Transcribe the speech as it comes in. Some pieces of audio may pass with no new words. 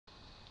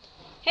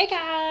Hey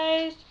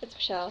guys, it's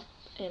Michelle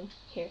in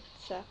here.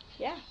 So,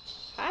 yeah,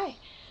 hi.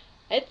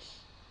 It's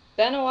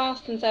been a while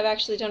since I've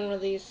actually done one of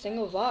these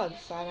single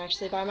vlogs. I'm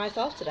actually by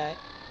myself today.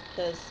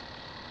 Because,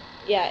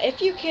 yeah,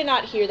 if you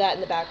cannot hear that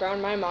in the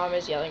background, my mom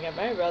is yelling at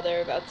my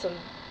brother about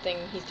something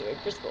he's doing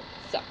for school.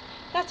 So,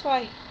 that's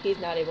why he's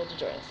not able to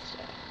join us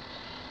today.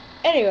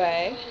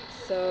 Anyway,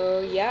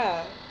 so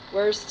yeah,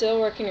 we're still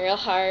working real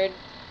hard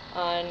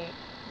on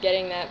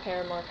getting that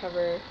Paramore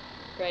cover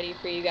ready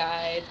for you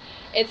guys.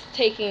 It's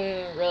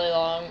taking really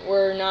long.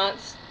 We're not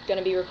going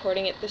to be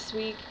recording it this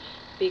week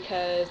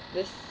because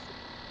this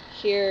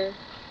here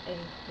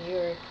in New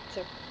York, it's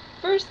our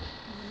first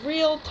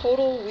real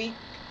total week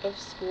of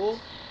school.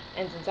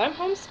 And since I'm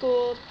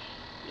homeschooled,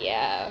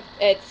 yeah,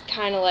 it's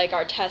kind of like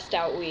our test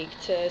out week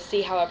to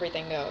see how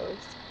everything goes.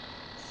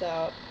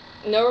 So,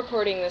 no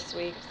recording this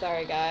week.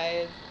 Sorry,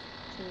 guys.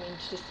 Didn't mean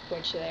to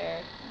disappoint you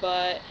there.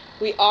 But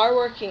we are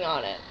working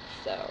on it.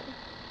 So,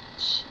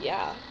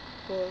 yeah.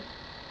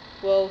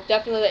 We'll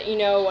definitely let you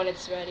know when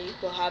it's ready.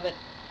 We'll have it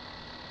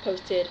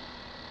posted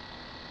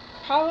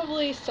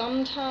probably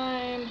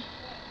sometime,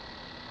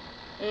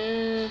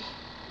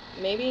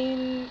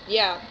 maybe,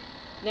 yeah,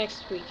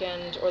 next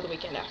weekend or the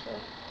weekend after.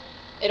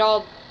 It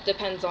all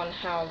depends on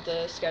how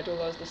the schedule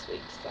goes this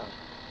week, so,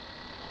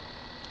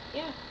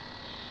 yeah.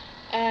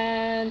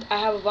 And I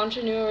have a bunch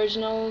of new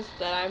originals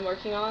that I'm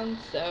working on,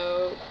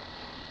 so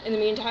in the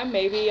meantime,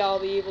 maybe I'll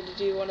be able to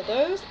do one of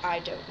those. I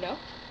don't know.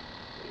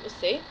 We will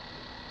see.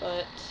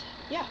 But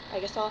yeah, I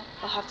guess I'll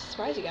have to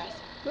surprise you guys.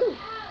 Woo!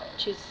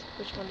 Choose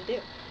which one to do.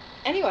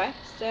 Anyway,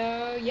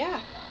 so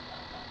yeah.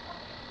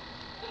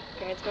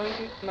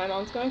 My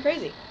mom's going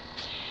crazy.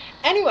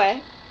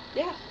 Anyway,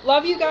 yeah,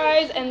 love you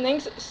guys, and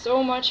thanks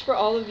so much for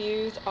all the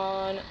views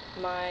on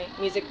my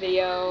music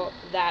video.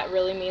 That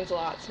really means a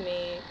lot to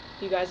me.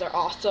 You guys are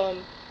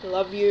awesome. I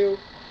love you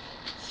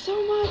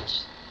so much.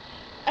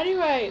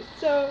 Anyway,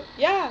 so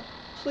yeah,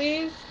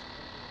 please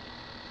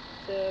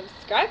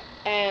subscribe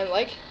and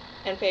like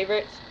and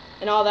favorites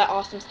and all that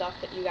awesome stuff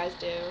that you guys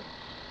do.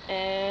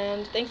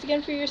 And thanks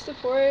again for your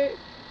support.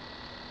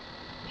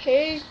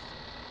 Peace.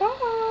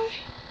 Bye.